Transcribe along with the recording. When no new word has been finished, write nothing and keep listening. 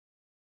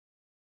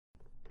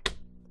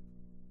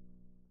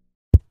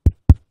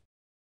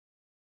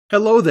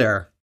Hello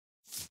there.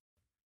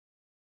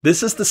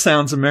 This is the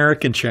Sounds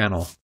American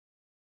channel.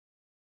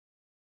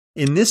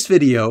 In this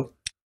video,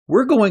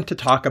 we're going to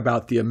talk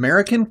about the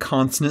American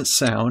consonant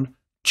sound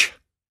ch,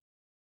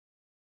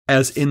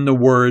 as in the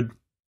word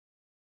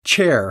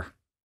chair.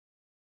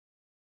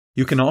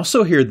 You can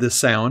also hear this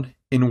sound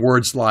in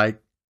words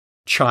like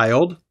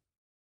child,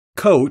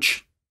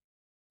 coach,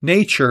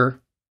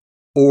 nature,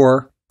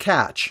 or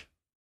catch.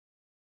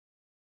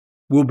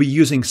 We'll be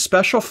using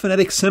special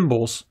phonetic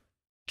symbols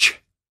ch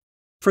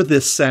for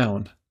this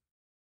sound.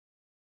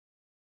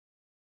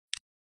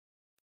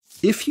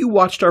 If you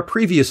watched our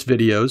previous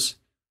videos,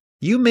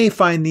 you may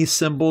find these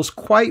symbols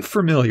quite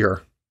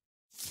familiar.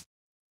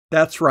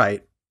 That's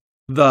right,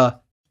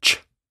 the ch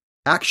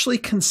actually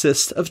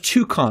consists of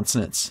two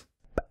consonants,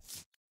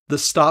 the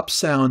stop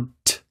sound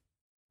t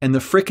and the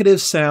fricative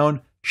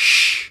sound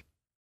sh.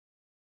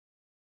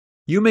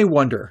 You may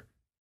wonder,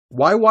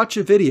 why watch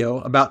a video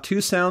about two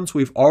sounds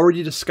we've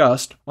already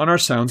discussed on our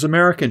Sounds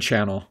American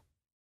channel?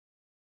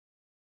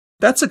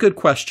 That's a good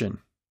question.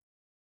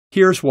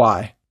 Here's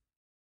why.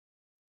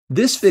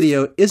 This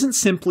video isn't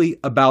simply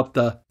about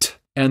the t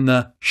and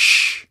the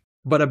sh,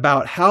 but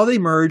about how they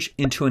merge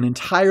into an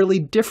entirely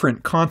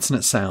different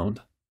consonant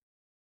sound.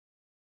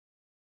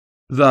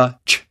 The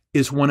ch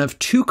is one of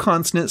two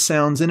consonant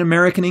sounds in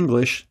American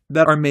English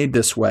that are made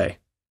this way.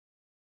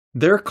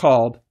 They're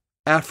called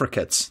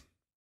affricates.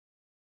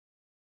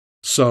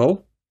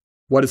 So,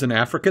 what is an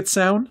affricate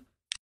sound?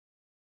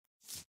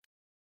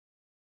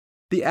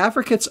 The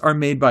affricates are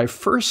made by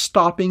first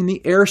stopping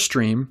the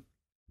airstream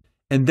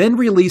and then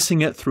releasing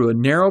it through a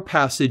narrow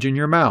passage in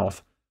your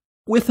mouth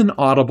with an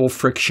audible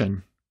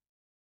friction.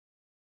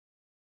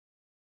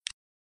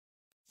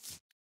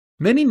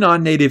 Many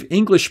non-native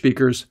English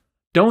speakers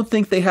don't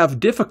think they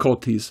have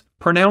difficulties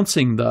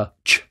pronouncing the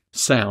ch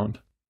sound.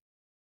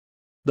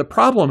 The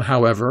problem,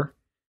 however,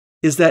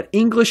 is that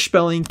English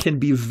spelling can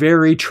be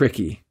very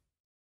tricky,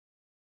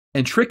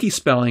 and tricky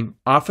spelling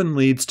often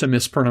leads to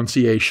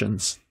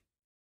mispronunciations.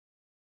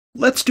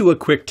 Let's do a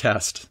quick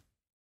test.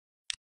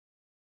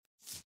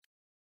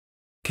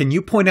 Can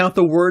you point out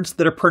the words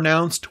that are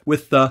pronounced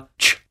with the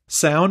ch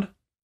sound?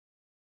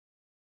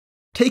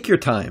 Take your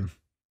time.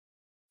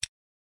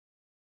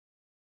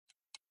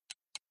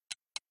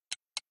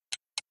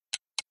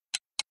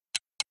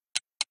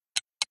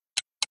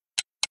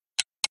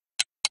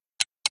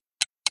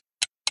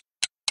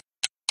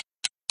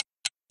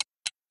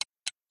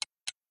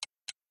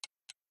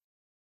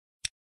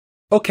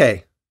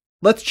 Okay,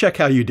 let's check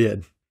how you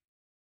did.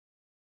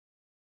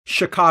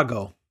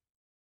 Chicago,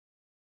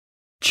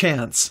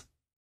 chance,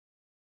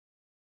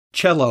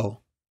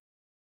 cello,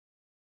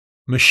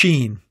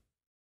 machine,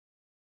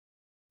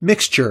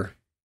 mixture,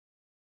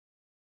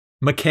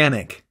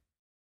 mechanic,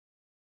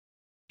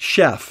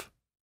 chef,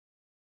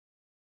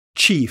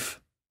 chief.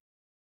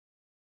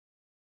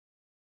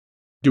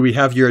 Do we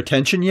have your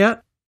attention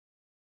yet?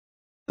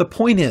 The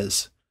point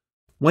is,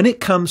 when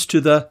it comes to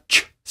the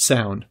ch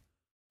sound,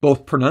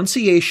 both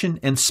pronunciation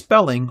and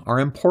spelling are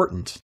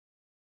important.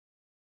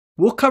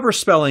 We'll cover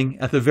spelling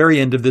at the very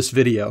end of this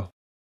video.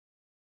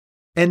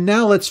 And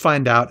now let's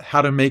find out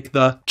how to make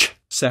the ch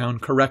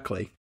sound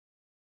correctly.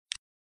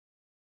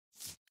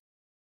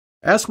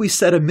 As we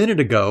said a minute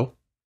ago,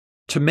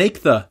 to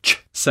make the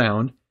ch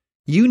sound,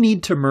 you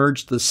need to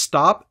merge the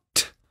stop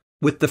t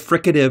with the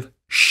fricative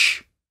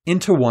sh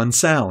into one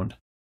sound.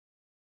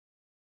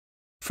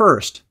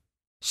 First,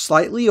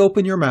 slightly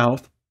open your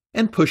mouth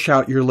and push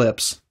out your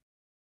lips.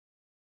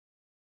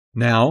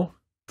 Now,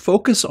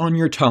 focus on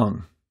your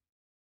tongue.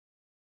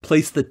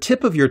 Place the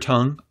tip of your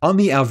tongue on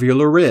the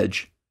alveolar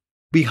ridge,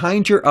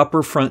 behind your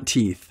upper front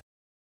teeth,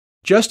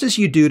 just as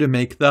you do to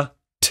make the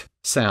t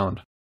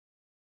sound.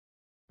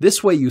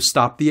 This way you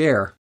stop the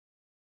air.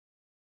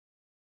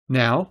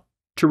 Now,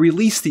 to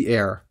release the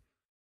air,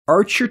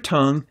 arch your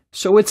tongue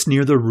so it's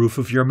near the roof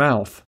of your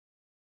mouth.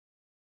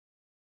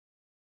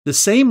 The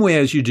same way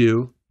as you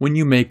do when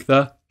you make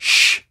the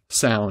sh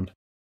sound.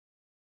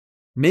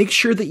 Make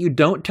sure that you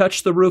don't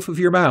touch the roof of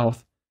your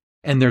mouth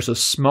and there's a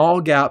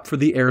small gap for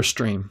the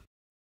airstream.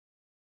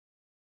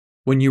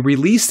 When you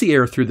release the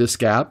air through this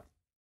gap,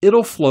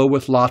 it'll flow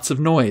with lots of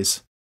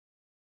noise.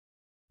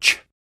 Ch.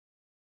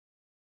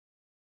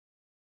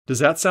 Does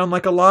that sound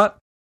like a lot?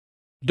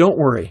 Don't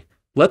worry,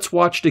 let's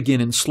watch it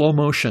again in slow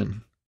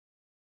motion.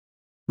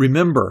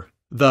 Remember,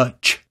 the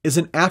ch is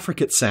an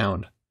affricate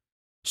sound,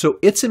 so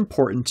it's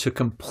important to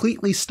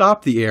completely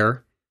stop the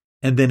air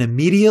and then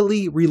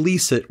immediately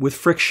release it with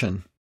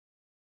friction.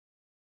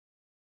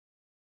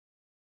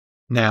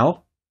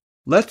 Now,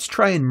 let's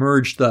try and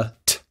merge the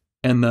t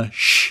and the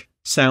sh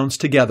sounds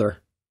together.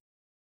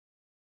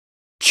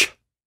 Ch,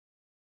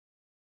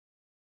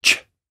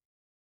 ch,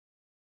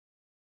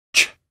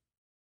 ch.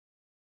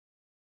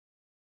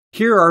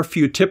 Here are a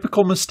few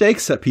typical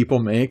mistakes that people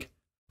make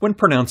when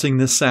pronouncing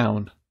this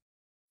sound.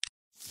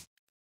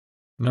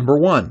 Number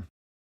 1.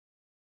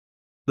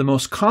 The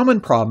most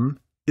common problem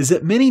is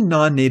that many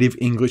non-native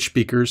English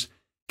speakers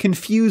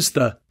confuse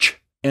the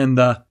ch and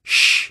the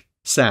sh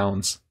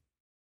sounds.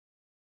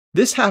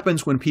 This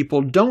happens when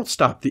people don't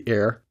stop the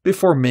air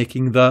before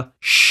making the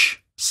sh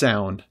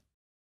sound.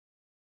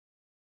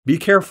 Be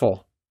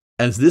careful,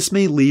 as this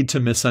may lead to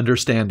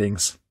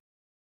misunderstandings.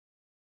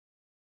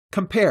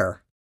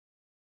 Compare.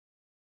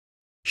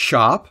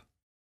 Shop,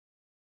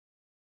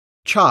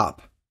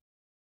 chop.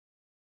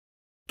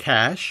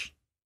 Cash,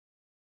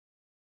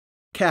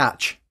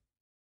 catch.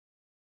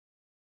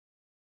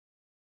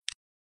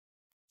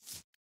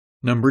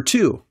 Number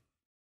 2.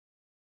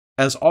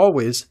 As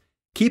always,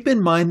 keep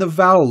in mind the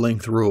vowel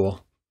length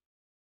rule.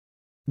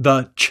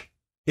 The ch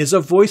is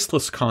a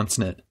voiceless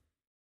consonant,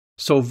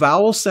 so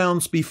vowel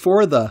sounds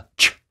before the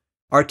ch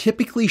are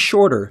typically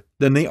shorter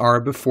than they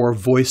are before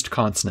voiced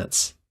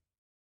consonants.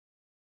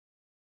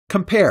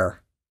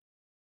 Compare.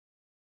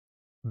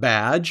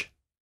 Badge,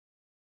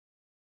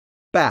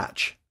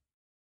 batch.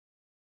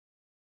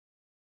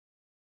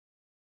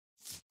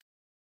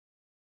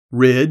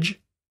 Ridge,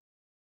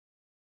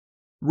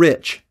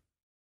 rich.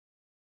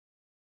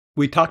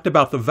 We talked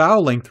about the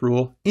vowel length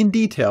rule in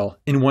detail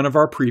in one of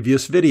our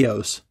previous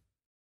videos.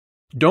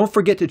 Don't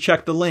forget to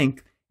check the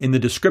link in the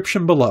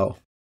description below.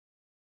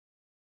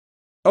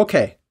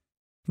 Okay,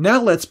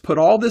 now let's put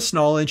all this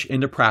knowledge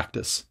into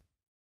practice.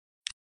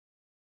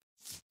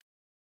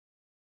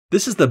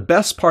 This is the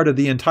best part of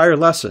the entire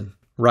lesson,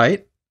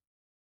 right?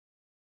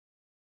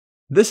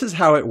 This is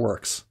how it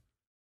works.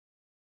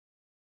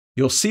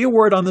 You'll see a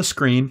word on the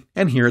screen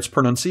and hear its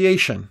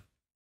pronunciation.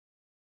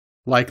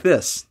 Like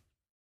this.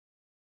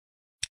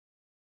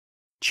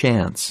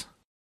 Chance.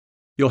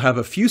 You'll have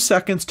a few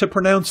seconds to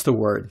pronounce the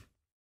word.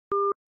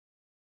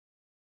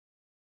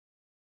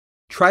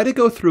 Try to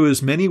go through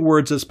as many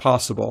words as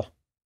possible.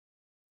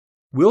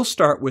 We'll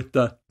start with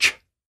the ch,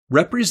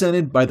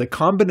 represented by the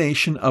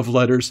combination of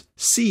letters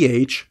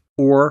CH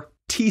or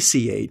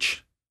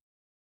TCH.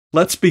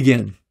 Let's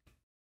begin.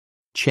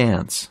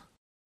 Chance.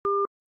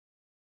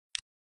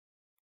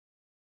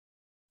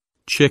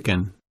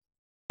 Chicken.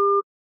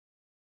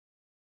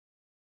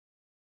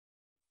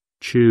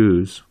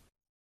 Choose.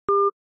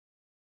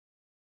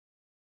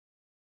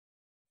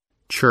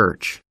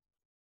 Church.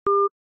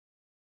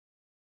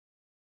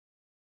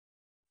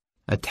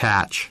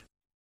 Attach.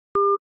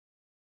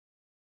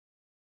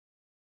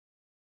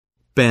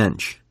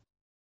 Bench.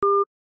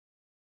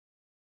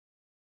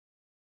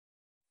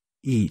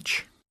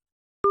 Each.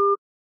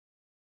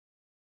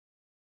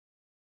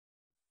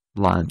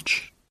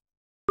 Lunch.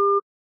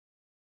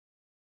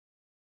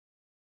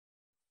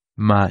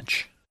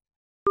 Much.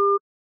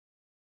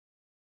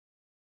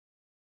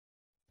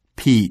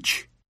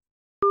 Peach.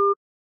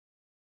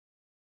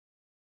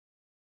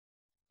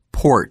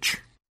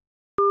 Porch.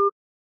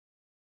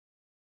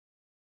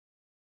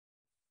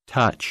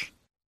 Touch.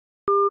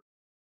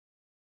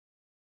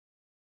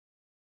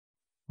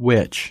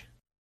 Which.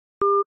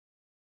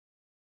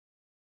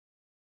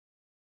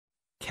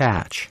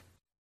 Catch.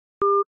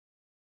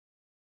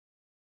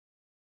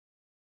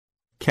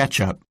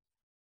 Ketchup.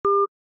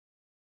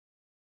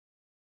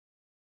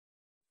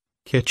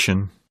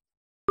 Kitchen.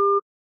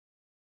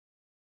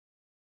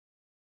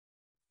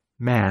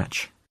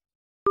 Match.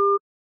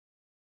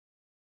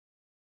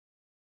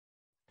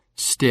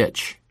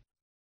 Stitch.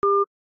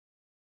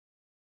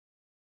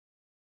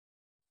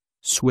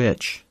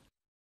 Switch.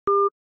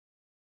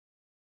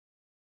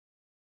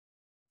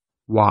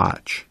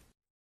 Watch.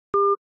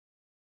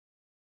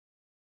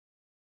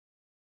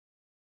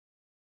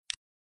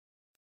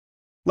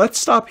 Let's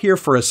stop here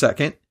for a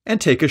second and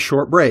take a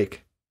short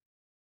break.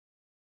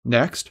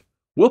 Next,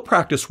 we'll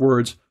practice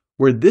words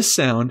where this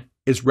sound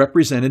is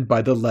represented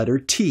by the letter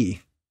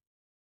T.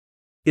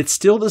 It's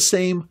still the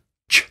same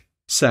ch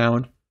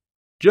sound,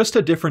 just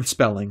a different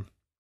spelling.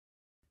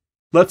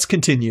 Let's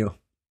continue.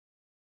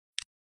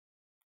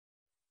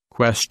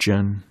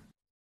 Question.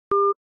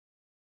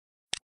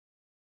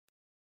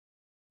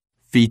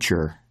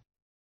 Feature.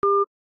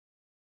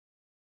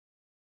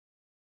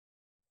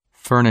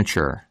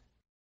 Furniture.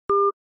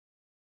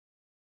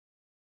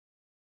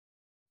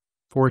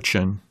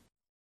 Fortune.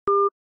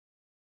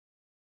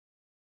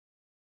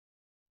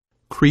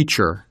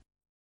 Creature.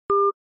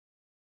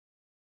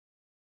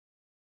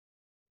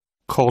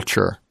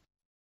 Culture.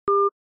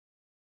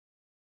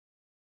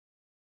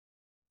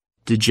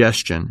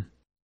 Digestion.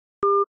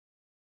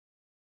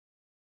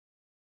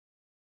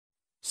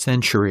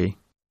 Century.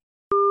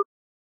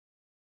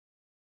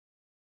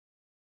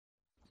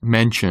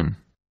 Mention.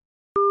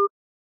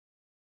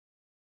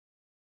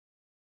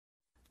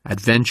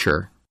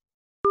 Adventure.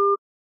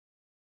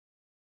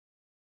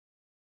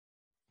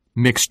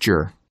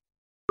 Mixture.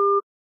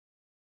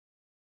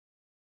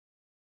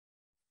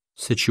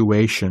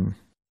 Situation.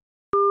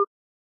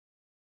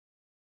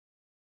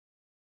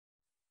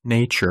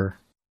 Nature.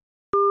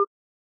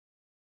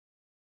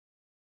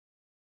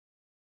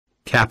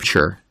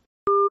 Capture.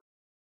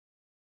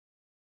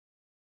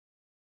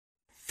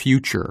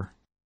 Future.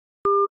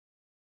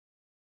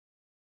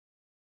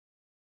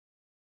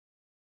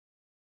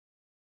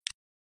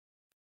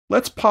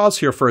 Let's pause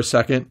here for a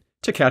second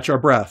to catch our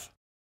breath.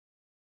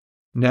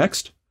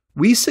 Next,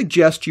 we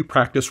suggest you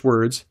practice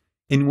words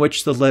in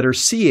which the letter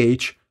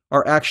CH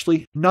are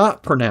actually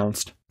not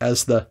pronounced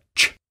as the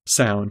ch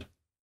sound.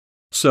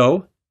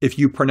 So, if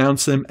you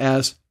pronounce them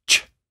as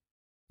ch,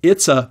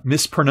 it's a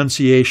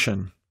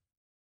mispronunciation.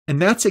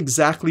 And that's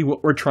exactly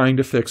what we're trying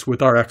to fix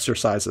with our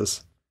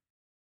exercises.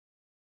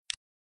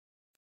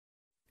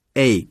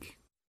 Ache,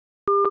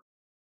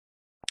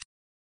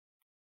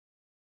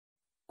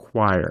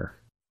 choir,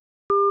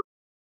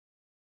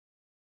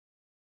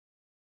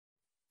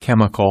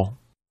 chemical,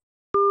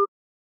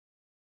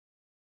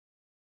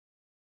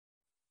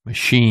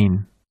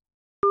 machine,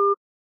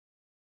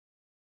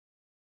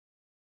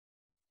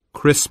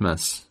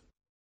 Christmas,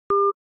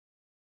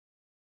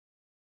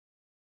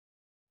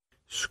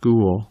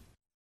 school,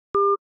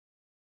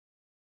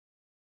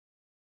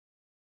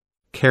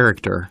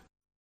 character,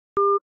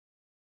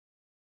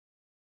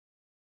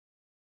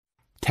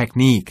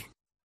 technique,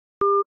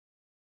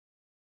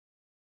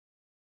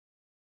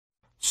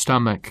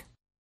 stomach,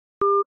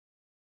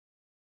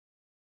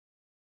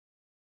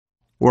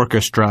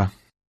 orchestra,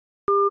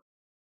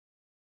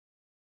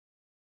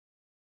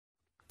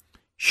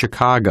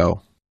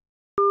 Chicago,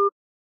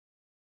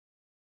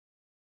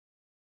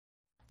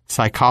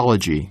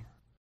 psychology,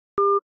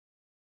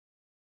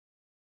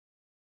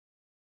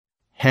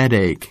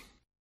 headache,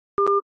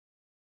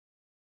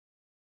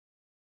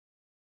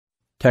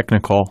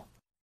 technical,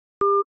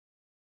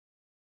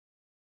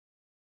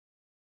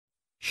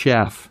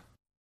 chef,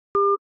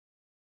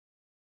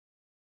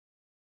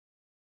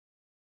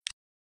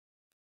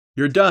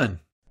 You're done.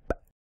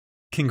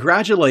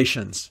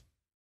 Congratulations!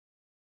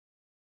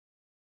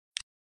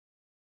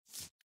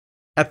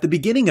 At the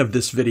beginning of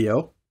this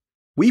video,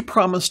 we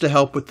promised to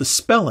help with the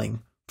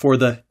spelling for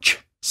the ch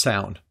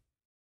sound.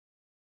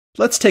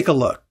 Let's take a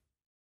look.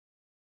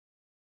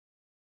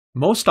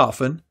 Most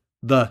often,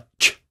 the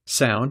ch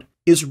sound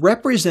is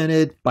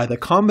represented by the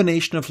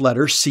combination of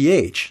letters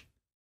ch,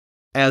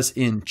 as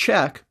in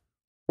check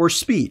or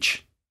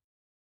speech.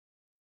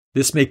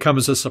 This may come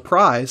as a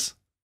surprise,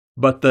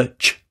 but the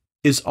ch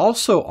is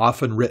also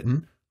often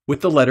written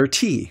with the letter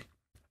t,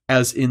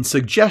 as in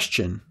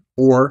suggestion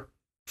or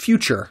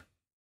future.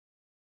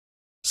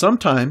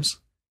 Sometimes,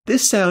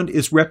 this sound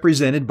is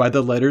represented by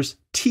the letters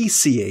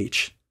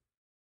tch,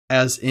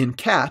 as in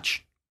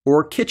catch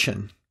or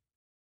kitchen,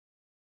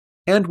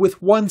 and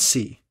with one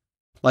c,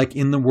 like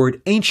in the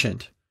word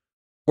ancient,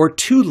 or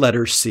two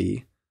letters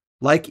c,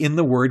 like in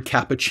the word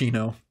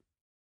cappuccino.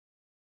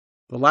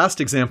 The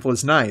last example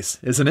is nice,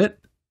 isn't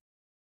it?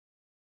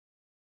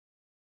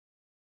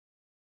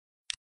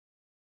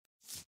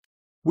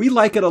 We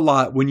like it a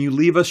lot when you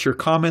leave us your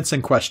comments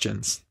and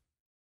questions.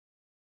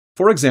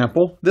 For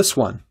example, this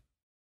one.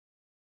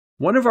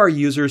 One of our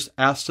users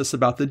asked us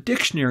about the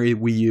dictionary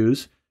we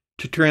use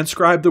to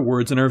transcribe the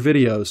words in our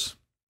videos.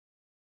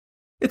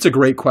 It's a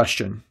great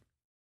question.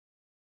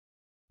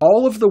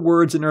 All of the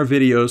words in our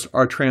videos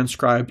are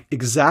transcribed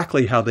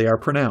exactly how they are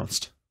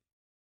pronounced.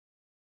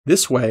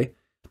 This way,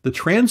 the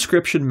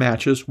transcription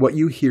matches what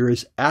you hear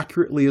as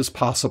accurately as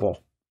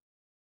possible.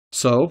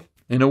 So,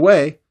 in a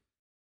way,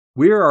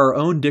 we are our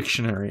own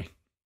dictionary.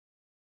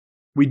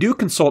 We do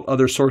consult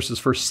other sources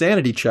for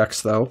sanity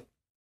checks, though.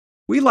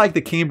 We like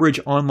the Cambridge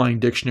Online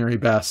Dictionary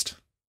best.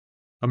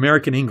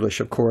 American English,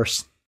 of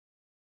course.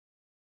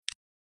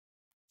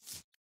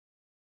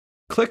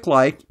 Click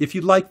like if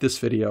you like this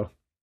video.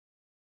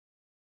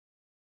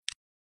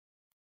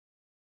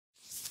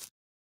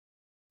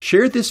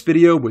 Share this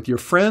video with your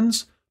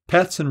friends,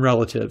 pets, and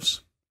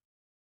relatives.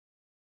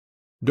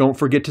 Don't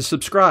forget to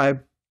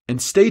subscribe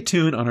and stay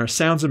tuned on our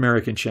Sounds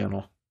American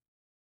channel.